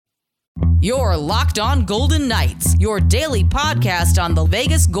Your Locked On Golden Knights, your daily podcast on the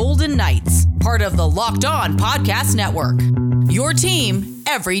Vegas Golden Knights, part of the Locked On Podcast Network. Your team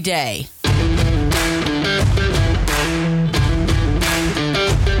every day.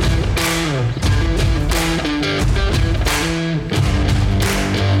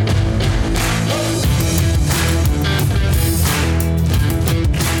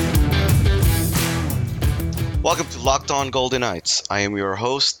 Welcome to Locked On Golden Knights. I am your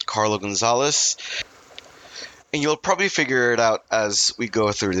host, Carlo Gonzalez, and you'll probably figure it out as we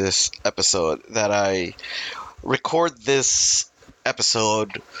go through this episode that I record this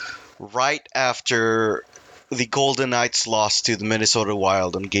episode right after the Golden Knights lost to the Minnesota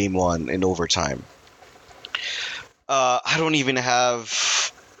Wild on Game 1 in overtime. I didn't even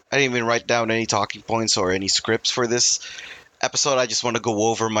write down any talking points or any scripts for this episode. I just want to go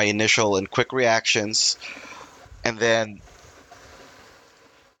over my initial and quick reactions. And then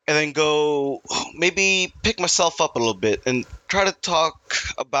go maybe pick myself up a little bit and try to talk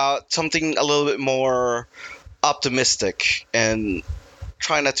about something a little bit more optimistic and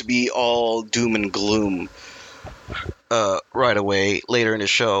try not to be all doom and gloom right away later in the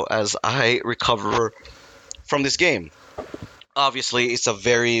show as I recover from this game. Obviously, it's a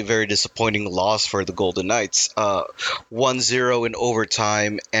very, very disappointing loss for the Golden Knights. 1-0 in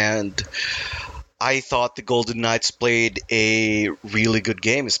overtime, and I thought the Golden Knights played a really good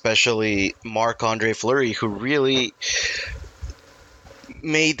game, especially Marc-Andre Fleury, who really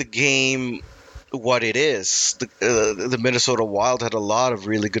made the game what it is. The Minnesota Wild had a lot of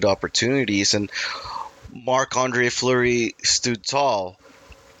really good opportunities, and Marc-Andre Fleury stood tall.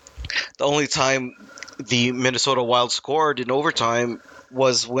 The only time the Minnesota Wild scored in overtime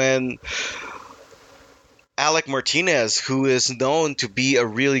was when Alec Martinez, who is known to be a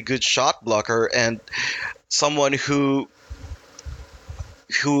really good shot blocker and someone who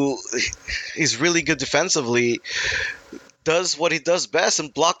is really good defensively, does what he does best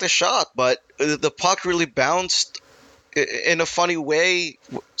and blocked a shot. But the puck really bounced in a funny way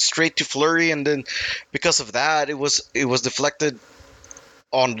straight to Fleury, and then because of that, it was deflected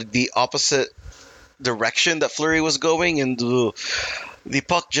on the opposite direction that Fleury was going, and the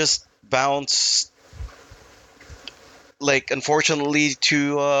puck just bounced, unfortunately,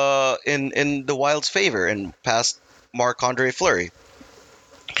 to in the Wild's favor and past Marc-Andre Fleury.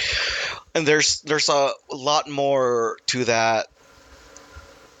 And there's a lot more to that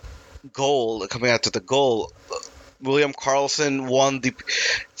goal coming out to the goal. William Karlsson won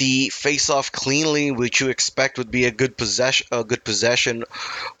the face-off cleanly, which you expect would be a good possession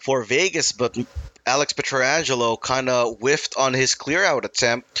for Vegas, but Alex Pietrangelo kind of whiffed on his clear-out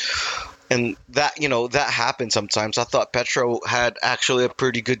attempt. And that happens sometimes. I thought Petro had actually a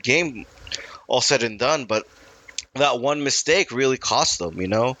pretty good game, all said and done, but that one mistake really cost them,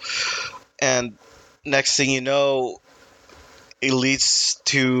 And next thing you know, it leads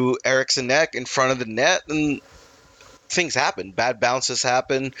to Eriksson Ek in front of the net, and things happen. Bad bounces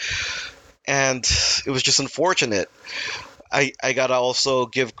happen, and it was just unfortunate. I gotta also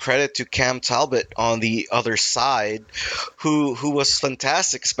give credit to Cam Talbot on the other side, who was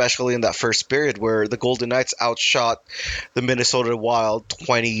fantastic, especially in that first period where the Golden Knights outshot the Minnesota Wild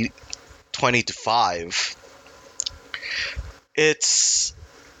 20-5. It's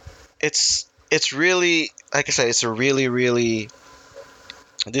really, like I said, it's a really, really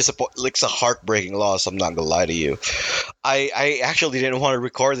it's a heartbreaking loss. I'm not gonna lie to you. I actually didn't want to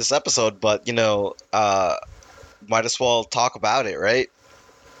record this episode, but might as well talk about it, right?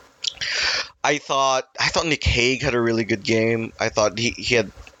 I thought Nick Hague had a really good game. I thought he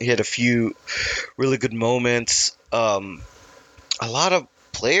had a few really good moments. A lot of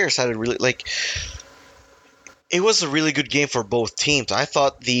players had a really it was a really good game for both teams. I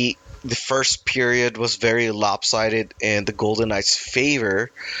thought the first period was very lopsided in the Golden Knights' favor,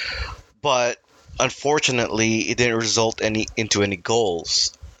 but unfortunately it didn't result into any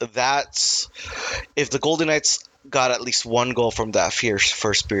goals. That's if the Golden Knights got at least one goal from that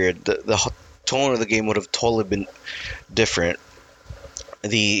first period, the tone of the game would have totally been different.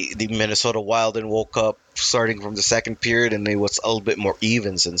 The Minnesota Wild then woke up starting from the second period, and it was a little bit more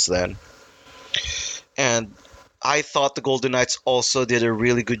even since then. And I thought the Golden Knights also did a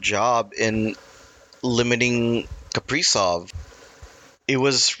really good job in limiting Kaprizov. It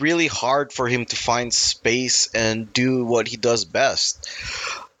was really hard for him to find space and do what he does best.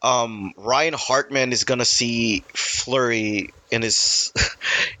 Ryan Hartman is gonna see Fleury in his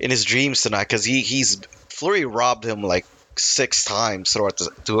dreams tonight, because Fleury robbed him like 6 times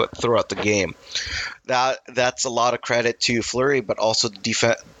throughout the game. That's a lot of credit to Fleury, but also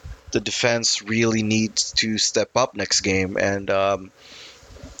the defense really needs to step up next game, and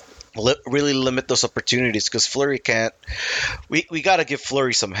really limit those opportunities because Fleury can't. We got to give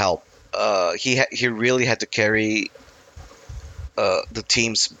Fleury some help. He really had to carry the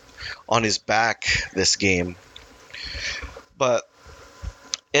teams on his back this game, but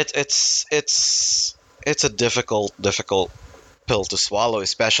it's a difficult pill to swallow,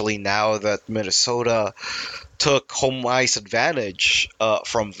 especially now that Minnesota took home ice advantage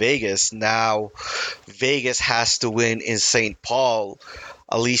from Vegas. Now Vegas has to win in St. Paul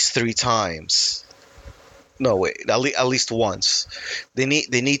at least 3 times. No, wait, at least once. They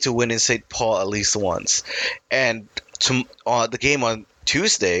need to win in St. Paul at least once, and the game on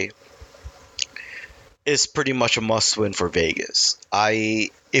Tuesday is pretty much a must win for Vegas.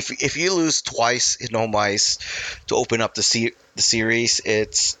 If you lose twice in home ice to open up the series,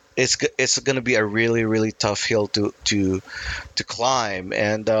 it's going to be a really really tough hill to climb,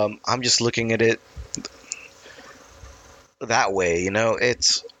 and I'm just looking at it that way.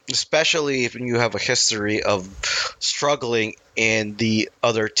 It's especially if you have a history of struggling in the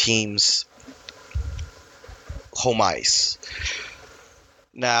other team's home ice.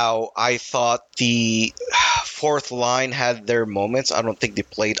 Now, I thought the fourth line had their moments. I don't think they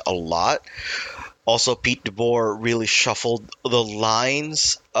played a lot. Also, Pete DeBoer really shuffled the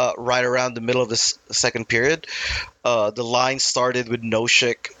lines right around the middle of the second period. The line started with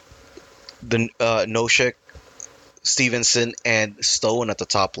Noshik, Stevenson, and Stone at the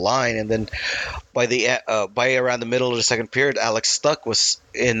top line, and then by around the middle of the second period, Alex Stuck was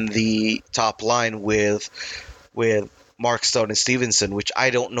in the top line with Mark Stone and Stevenson, which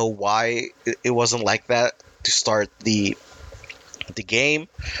I don't know why it wasn't like that to start the game,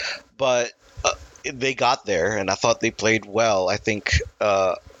 but they got there, and I thought they played well. I think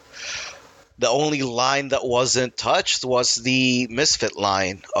the only line that wasn't touched was the misfit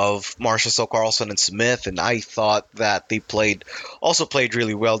line of Marchessault, Carlson, and Smith, and I thought that they played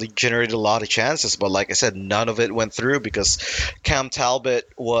really well. They generated a lot of chances, but like I said, none of it went through because Cam Talbot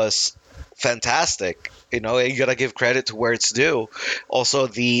was fantastic. You gotta give credit to where it's due. Also,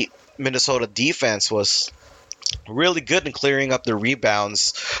 the Minnesota defense was really good in clearing up the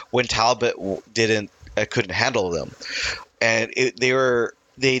rebounds when Talbot couldn't handle them, and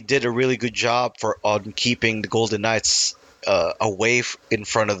they did a really good job on keeping the Golden Knights away in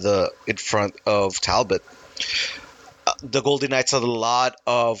front of Talbot. The Golden Knights had a lot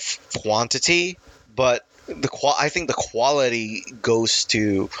of quantity, but I think the quality goes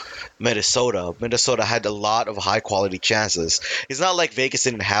to Minnesota. Minnesota had a lot of high quality chances. It's not like Vegas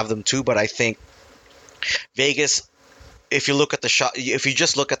didn't have them too, but I think Vegas, if you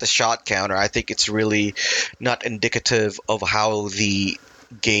just look at the shot counter, I think it's really not indicative of how the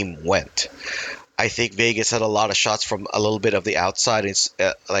game went. I think Vegas had a lot of shots from a little bit of the outside. It's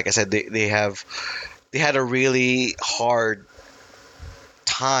like I said, they had a really hard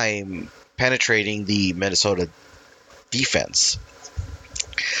time penetrating the Minnesota defense.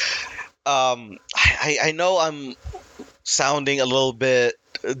 I know I'm sounding a little bit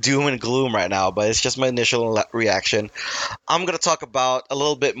doom and gloom right now, but it's just my initial reaction. I'm going to talk about a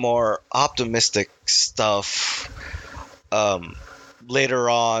little bit more optimistic stuff later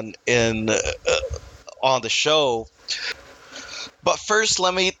on on the show. But first,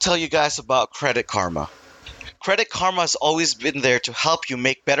 let me tell you guys about Credit Karma. Credit Karma has always been there to help you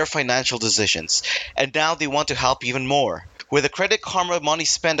make better financial decisions, and now they want to help even more. With a Credit Karma Money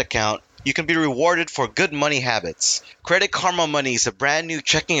Spend account, you can be rewarded for good money habits. Credit Karma Money is a brand new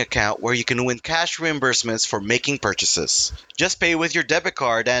checking account where you can win cash reimbursements for making purchases. Just pay with your debit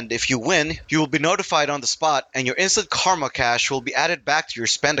card, and if you win, you will be notified on the spot and your instant Karma cash will be added back to your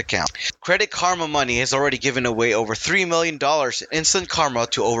spend account. Credit Karma Money has already given away over $3 million in instant Karma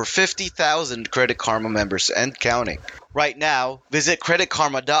to over 50,000 Credit Karma members and counting. Right now, visit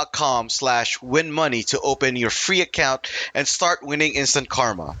creditkarma.com/winmoney to open your free account and start winning instant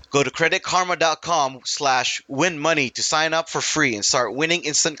karma. Go to creditkarma.com/winmoney to sign up for free and start winning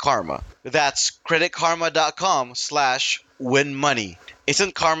instant karma. That's creditkarma.com/winmoney.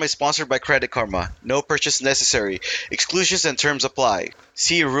 Instant Karma is sponsored by Credit Karma. No purchase necessary. Exclusions and terms apply.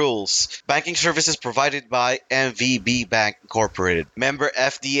 See rules. Banking services provided by MVB Bank Incorporated. Member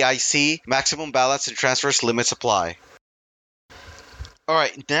FDIC. Maximum balance and transfers limits apply.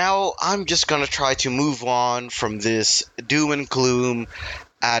 Alright, now I'm just going to try to move on from this doom and gloom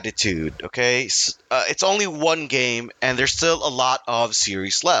attitude, okay? It's only one game, and there's still a lot of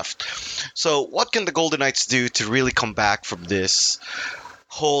series left. So what can the Golden Knights do to really come back from this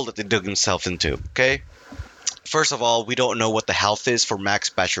hole that they dug themselves into, okay? First of all, we don't know what the health is for Max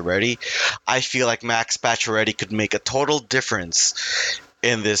Pacioretty. I feel like Max Pacioretty could make a total difference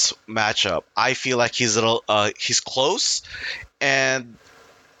in this matchup. I feel like he's close, and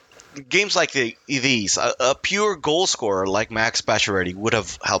games like these, a pure goal scorer like Max Pacioretty would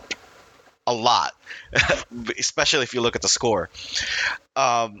have helped a lot, especially if you look at the score.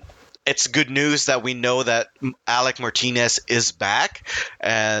 Um, it's good news that we know that Alec Martinez is back,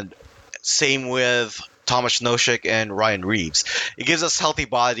 and same with Thomas Noshik and Ryan Reeves. It gives us healthy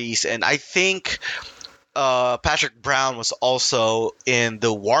bodies, and I think Patrick Brown was also in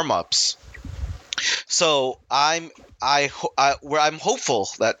the warm-ups. So I'm hopeful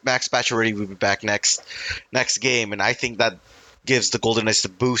that Max Pacioretty will be back next game, and I think that gives the Golden Knights the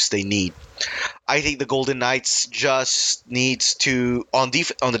boost they need. I think the Golden Knights just needs to on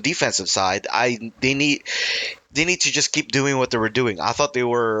the defensive side. They need to just keep doing what they were doing. I thought they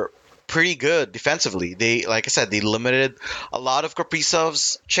were pretty good defensively. They, like I said, they limited a lot of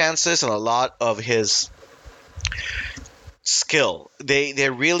Kaprizov's chances and a lot of his skill. They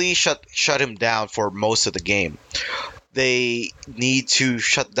really shut him down for most of the game. They need to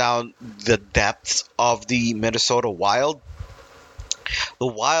shut down the depth of the Minnesota Wild. The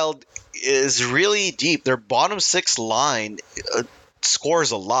Wild is really deep. Their bottom six line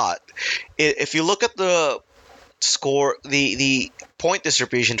scores a lot. If you look at the score, the point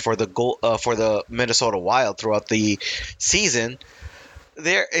distribution for the Minnesota Wild throughout the season,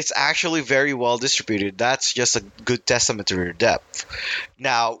 it's actually very well distributed. That's just a good testament to their depth.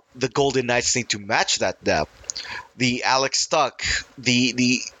 Now the Golden Knights need to match that depth. The Alex Tuck,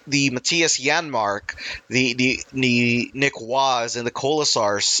 the Matthias Janmark, the Nick Waz, and the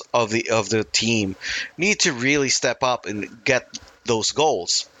Colasars of the team need to really step up and get those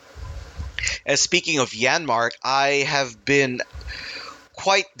goals. And speaking of Janmark, I have been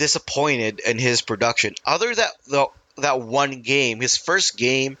quite disappointed in his production. Other than that one game, his first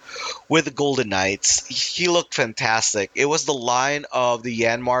game with the Golden Knights, he looked fantastic. It was the line of the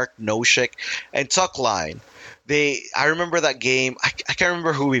Janmark, Noshik, and Tuck line. I remember that game. I can't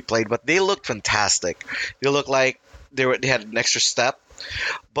remember who we played, but they looked fantastic. They looked like they had an extra step.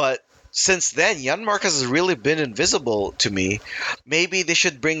 But since then, Janmark has really been invisible to me. Maybe they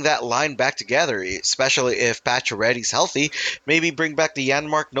should bring that line back together, especially if Pacioretty's healthy. Maybe bring back the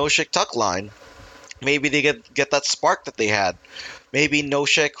Janmark, Noshik, Tuck line. Maybe they get that spark that they had. Maybe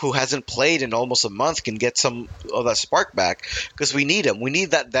Noshik, who hasn't played in almost a month, can get some of that spark back, because we need him. We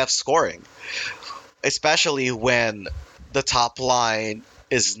need that depth scoring, especially when the top line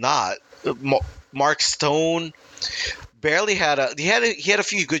is not. Mark Stone barely had he had a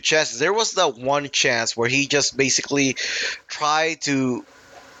few good chances. There was that one chance where he just basically tried to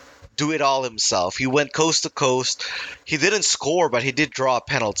do it all himself. He went coast to coast. He didn't score, but he did draw a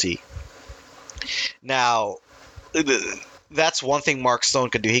penalty. Now, that's one thing Mark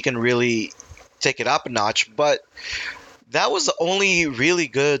Stone can do. He can really take it up a notch, but that was the only really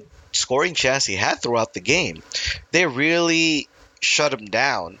good scoring chance he had throughout the game. They really shut him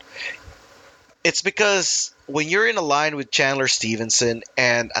down. It's because when you're in a line with Chandler Stevenson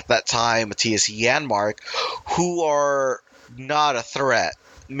and at that time Matthias Janmark, who are not a threat,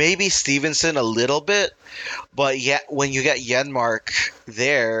 maybe Stevenson a little bit, but yet when you get Janmark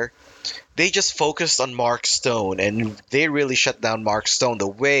there, they just focused on Mark Stone, and they really shut down Mark Stone the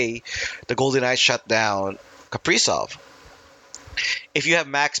way the Golden Knights shut down Kaprizov. If you have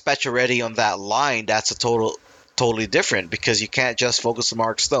Max Pacioretty on that line, that's totally different, because you can't just focus on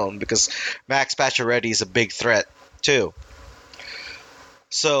Mark Stone, because Max Pacioretty is a big threat too.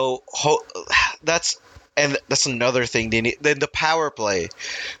 So that's another thing they need. Then the power play,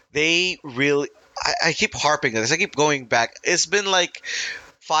 they really. I keep harping on this. I keep going back. It's been like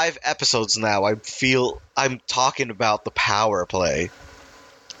 5 episodes now. I feel I'm talking about the power play.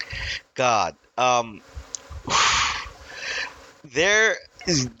 God.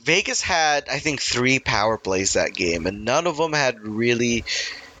 Vegas had, I think, 3 power plays that game, and none of them had really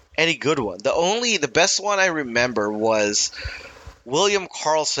any good one. The best one I remember was William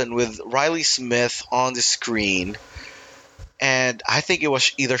Karlsson with Riley Smith on the screen, and I think it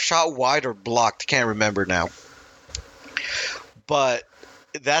was either shot wide or blocked. Can't remember now. But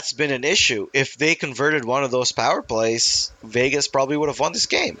that's been an issue. If they converted one of those power plays, Vegas probably would have won this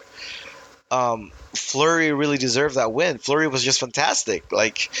game. Fleury really deserved that win. Fleury was just fantastic.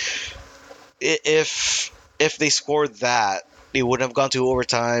 Like, if they scored that, they wouldn't have gone to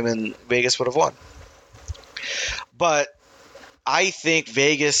overtime and Vegas would have won. But I think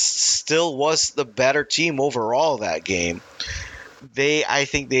Vegas still was the better team overall that game. I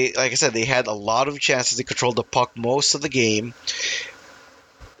think like I said, they had a lot of chances. They controlled the puck most of the game.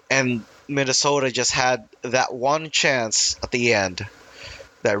 And Minnesota just had that one chance at the end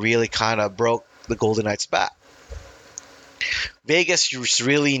that really kind of broke the Golden Knights back. Vegas just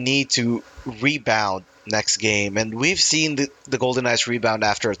really need to rebound next game. And we've seen the Golden Knights rebound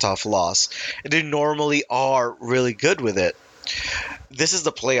after a tough loss. They normally are really good with it. This is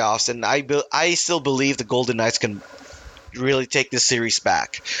the playoffs, and I still believe the Golden Knights can really take this series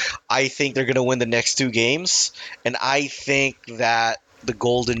back. I think they're going to win the next 2 games, and I think that the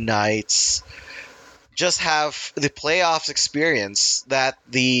Golden Knights just have the playoffs experience that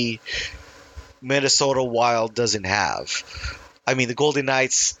the Minnesota Wild doesn't have. I mean, the Golden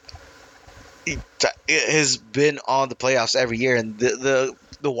Knights has been on the playoffs every year, and the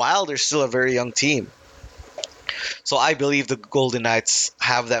Wild are still a very young team. So I believe the Golden Knights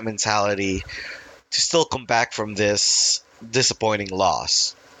have that mentality to still come back from this disappointing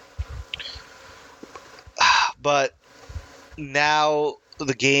loss. But now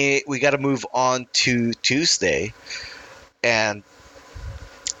the game, we got to move on to Tuesday, and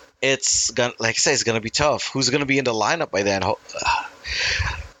it's gonna, like I said, it's gonna be tough. Who's gonna be in the lineup by then? I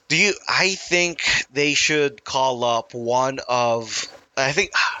think they should call up one of. I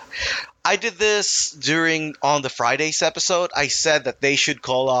think I did this on the Friday's episode. I said that they should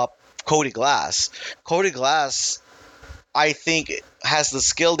call up Cody Glass. Cody Glass, I think, has the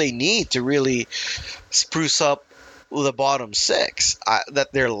skill they need to really spruce up the bottom 6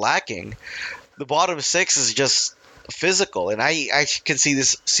 that they're lacking. The bottom 6 is just physical, and I can see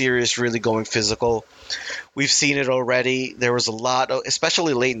this series really going physical. We've seen it already. There was a lot of,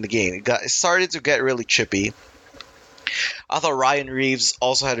 especially late in the game, it started to get really chippy. I thought Ryan Reeves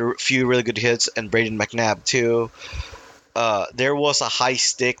also had a few really good hits, and Braden McNabb too. There was a high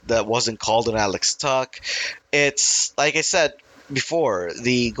stick that wasn't called on Alex Tuck. It's like I said before,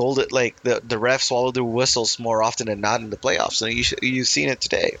 the refs swallow their whistles more often than not in the playoffs, and you've seen it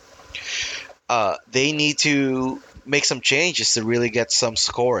today. They need to make some changes to really get some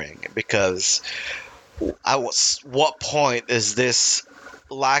scoring, because what point is this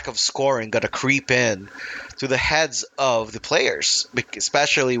lack of scoring going to creep in to the heads of the players,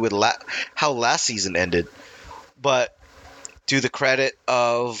 especially with how last season ended? But to the credit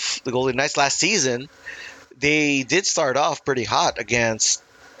of the Golden Knights, last season they did start off pretty hot against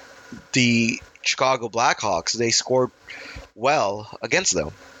the Chicago Blackhawks. They scored well against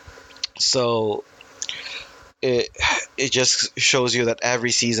them. So it just shows you that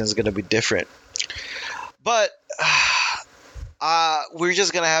every season is going to be different. But we're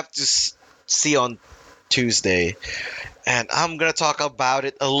just going to have to see on Tuesday. And I'm going to talk about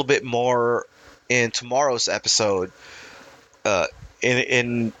it a little bit more in tomorrow's episode,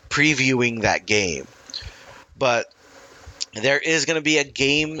 in previewing that game. But there is going to be a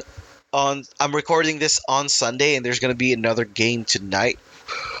game I'm recording this on Sunday, and there's going to be another game tonight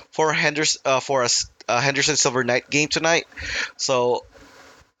for Henderson Silver Knight game tonight. So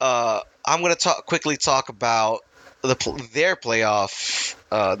I'm going to quickly talk about their playoff,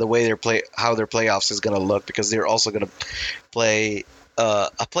 the way how their playoffs is going to look, because they're also going to play a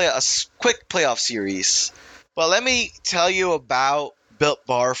quick playoff series. But let me tell you about Built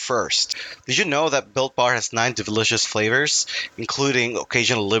Bar first. Did you know that Built Bar has 9 delicious flavors, including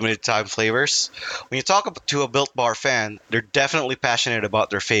occasional limited time flavors? When you talk to a Built Bar fan, they're definitely passionate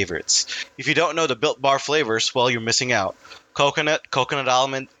about their favorites. If you don't know the Built Bar flavors, well, you're missing out. Coconut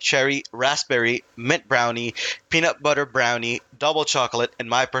almond, cherry, raspberry, mint brownie, peanut butter brownie, double chocolate, and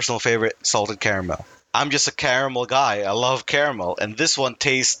my personal favorite, salted caramel. I'm just a caramel guy. I love caramel, and this one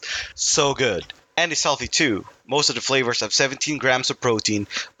tastes so good. And it's healthy too. Most of the flavors have 17 grams of protein,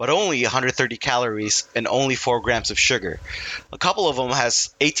 but only 130 calories and only 4 grams of sugar. A couple of them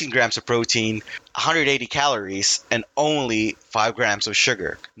has 18 grams of protein, 180 calories, and only 5 grams of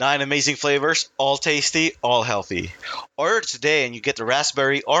sugar. 9 amazing flavors, all tasty, all healthy. Order today and you get the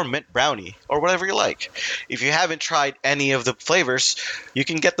raspberry or mint brownie, or whatever you like. If you haven't tried any of the flavors, you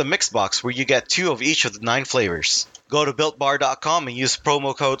can get the mix box where you get 2 of each of the 9 flavors. Go to BuiltBar.com and use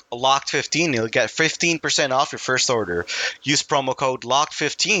promo code LOCKED15. You'll get 15% off your first order. Use promo code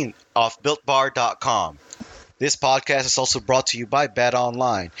LOCKED15 off BuiltBar.com. This podcast is also brought to you by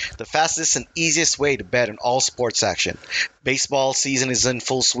BetOnline, the fastest and easiest way to bet on all sports action. Baseball season is in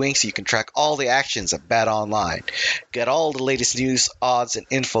full swing, so you can track all the actions at BetOnline. Get all the latest news, odds, and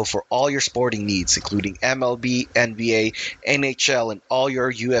info for all your sporting needs, including MLB, NBA, NHL, and all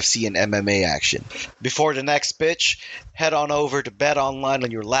your UFC and MMA action. Before the next pitch, head on over to BetOnline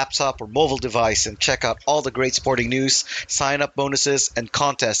on your laptop or mobile device and check out all the great sporting news, sign-up bonuses, and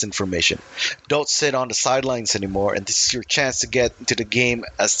contest information. Don't sit on the sidelines anymore, and this is your chance to get into the game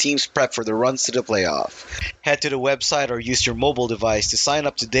as teams prep for the runs to the playoff. Head to the website or use your mobile device to sign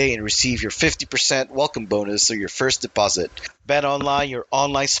up today and receive your 50% welcome bonus or your first deposit. BetOnline, your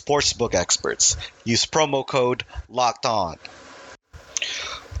online sportsbook experts. Use promo code LOCKEDON.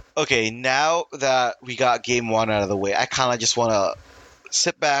 Okay, now that we got game one out of the way, I kind of just want to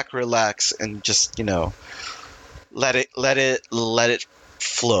sit back, relax, and just let it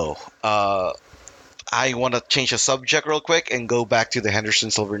flow. I want to change the subject real quick and go back to the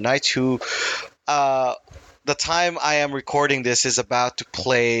Henderson Silver Knights, who uh, the time I am recording this is about to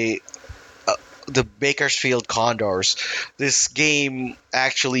play the Bakersfield Condors. This game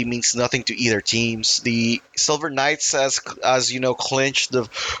actually means nothing to either teams. The Silver Knights, as you know, clinched the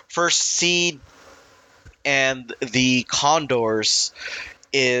first seed, and the Condors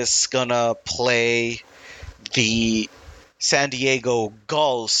is gonna play the San Diego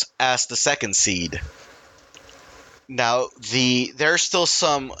Gulls as the second seed. Now, there's still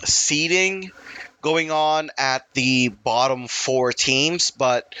some seeding going on at the bottom four teams,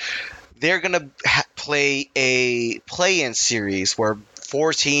 but they're gonna play a play-in series where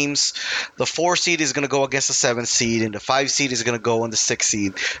four teams. The four seed is gonna go against the seventh seed, and the five seed is gonna go on the sixth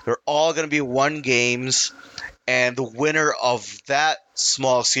seed. They're all gonna be one games, and the winner of that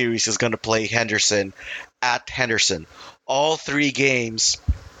small series is gonna play Henderson at Henderson. All three games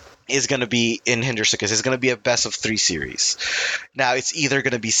is going to be in Henderson because it's going to be a best of three series. Now, it's either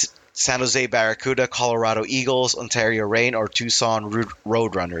going to be San Jose Barracuda, Colorado Eagles, Ontario Reign, or Tucson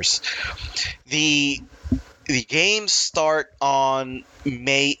Roadrunners. The games start on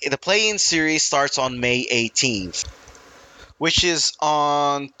May. The play-in series starts on May 18th, which is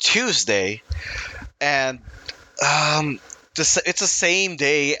on Tuesday, and it's the same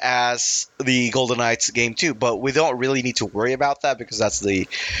day as the Golden Knights game 2, but we don't really need to worry about that because that's the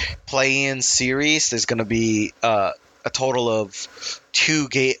play-in series. There's going to be a total of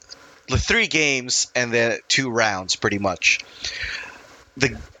 3 games and then 2 rounds, pretty much.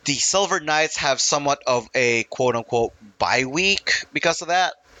 The Silver Knights have somewhat of a quote-unquote bye week because of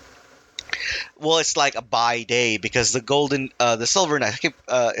that. Well, it's like a bye day because the Silver Knights,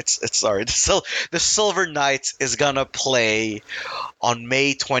 the Silver Knights is gonna play on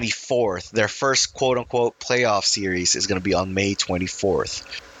May 24th. Their first quote unquote playoff series is gonna be on May 24th.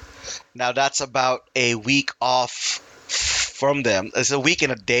 Now that's about a week off from them. It's a week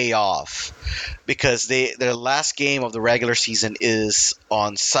and a day off because their last game of the regular season is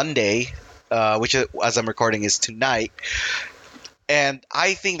on Sunday, which as I'm recording is tonight. And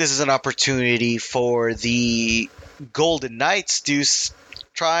I think this is an opportunity for the Golden Knights to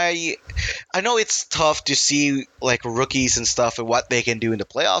try. I know it's tough to see like rookies and stuff and what they can do in the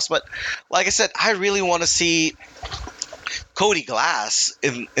playoffs, but like I said, I really want to see Cody Glass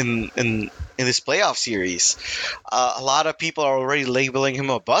in this playoff series. A lot of people are already labeling him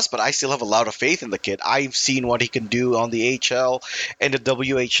a bust, but I still have a lot of faith in the kid. I've seen what he can do on the HL and the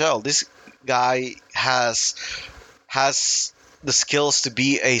WHL. This guy has the skills to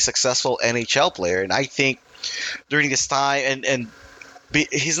be a successful NHL player, and I think during this time,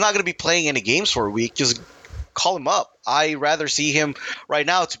 he's not going to be playing any games for a week. Just call him up. I rather see him right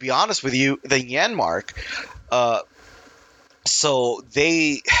now, to be honest with you, than Janmark. So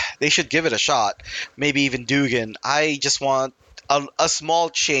they should give it a shot. Maybe even Dugan. I just want a small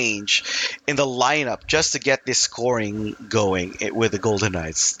change in the lineup just to get this scoring going with the Golden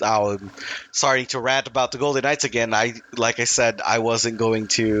Knights. Now I'm starting to rant about the Golden Knights again. Like I said, I wasn't going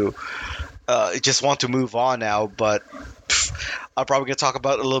to just want to move on now, but I'm probably going to talk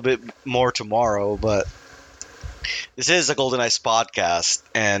about it a little bit more tomorrow. But this is a Golden Knights podcast,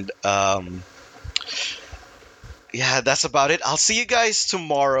 and yeah, that's about it. I'll see you guys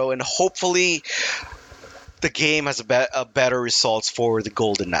tomorrow, and hopefully the game has a better results for the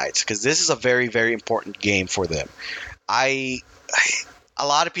Golden Knights because this is a very, very important game for them. A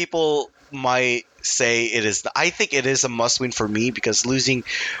lot of people might say it is. I think it is a must-win for me because losing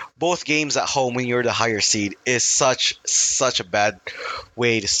both games at home when you're the higher seed is such a bad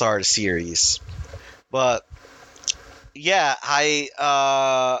way to start a series. But yeah,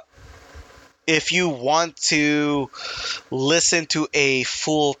 if you want to listen to a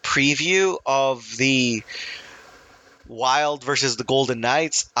full preview of the Wild versus the Golden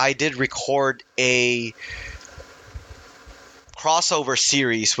Knights, I did record a crossover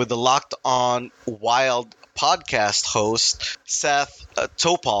series with the Locked On Wild podcast host, Seth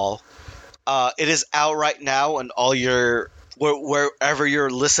Topal. It is out right now on all wherever you're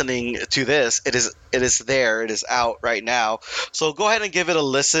listening to this, it is there. It is out right now. So go ahead and give it a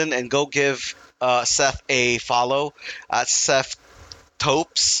listen and go give Seth a follow at Seth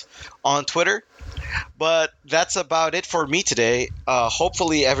Topes on Twitter. But that's about it for me today.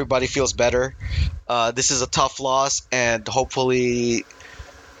 Hopefully everybody feels better. This is a tough loss, and hopefully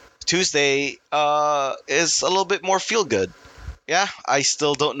Tuesday is a little bit more feel good. Yeah, I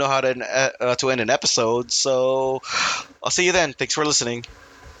still don't know how to end an episode, so I'll see you then. Thanks for listening.